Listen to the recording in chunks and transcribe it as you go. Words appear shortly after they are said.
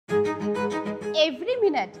every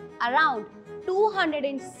minute, around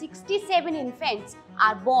 267 infants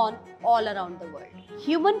are born all around the world.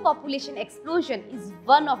 Human population explosion is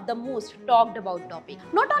one of the most talked about topics.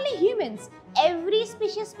 Not only humans, every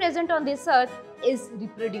species present on this earth is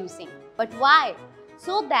reproducing. But why?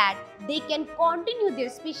 So that they can continue their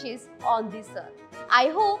species on this earth. I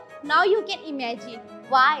hope now you can imagine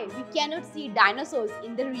why we cannot see dinosaurs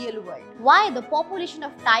in the real world. Why the population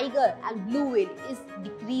of tiger and blue whale is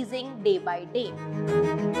decreasing day by day.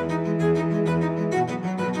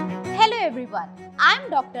 Hello everyone, I am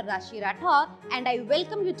Dr. Rashi Rathore and I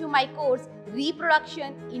welcome you to my course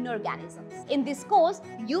Reproduction in Organisms. In this course,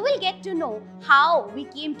 you will get to know how we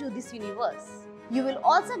came to this universe. You will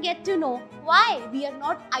also get to know why we are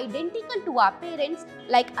not identical to our parents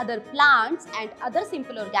like other plants and other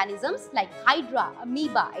simple organisms like hydra,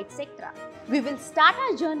 amoeba, etc. We will start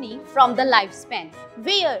our journey from the lifespan,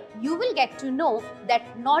 where you will get to know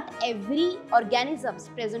that not every organism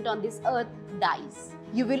present on this earth dies.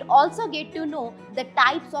 You will also get to know the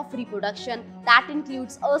types of reproduction that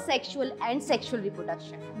includes asexual and sexual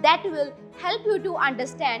reproduction. That will help you to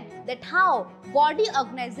understand that how body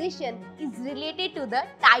organization is related to the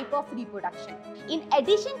type of reproduction. In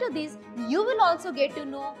addition to this, you will also get to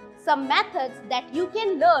know some methods that you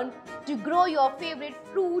can learn to grow your favorite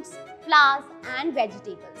fruits, flowers and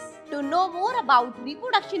vegetables. To know more about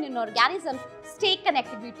reproduction in organisms, stay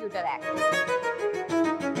connected with Tutorac.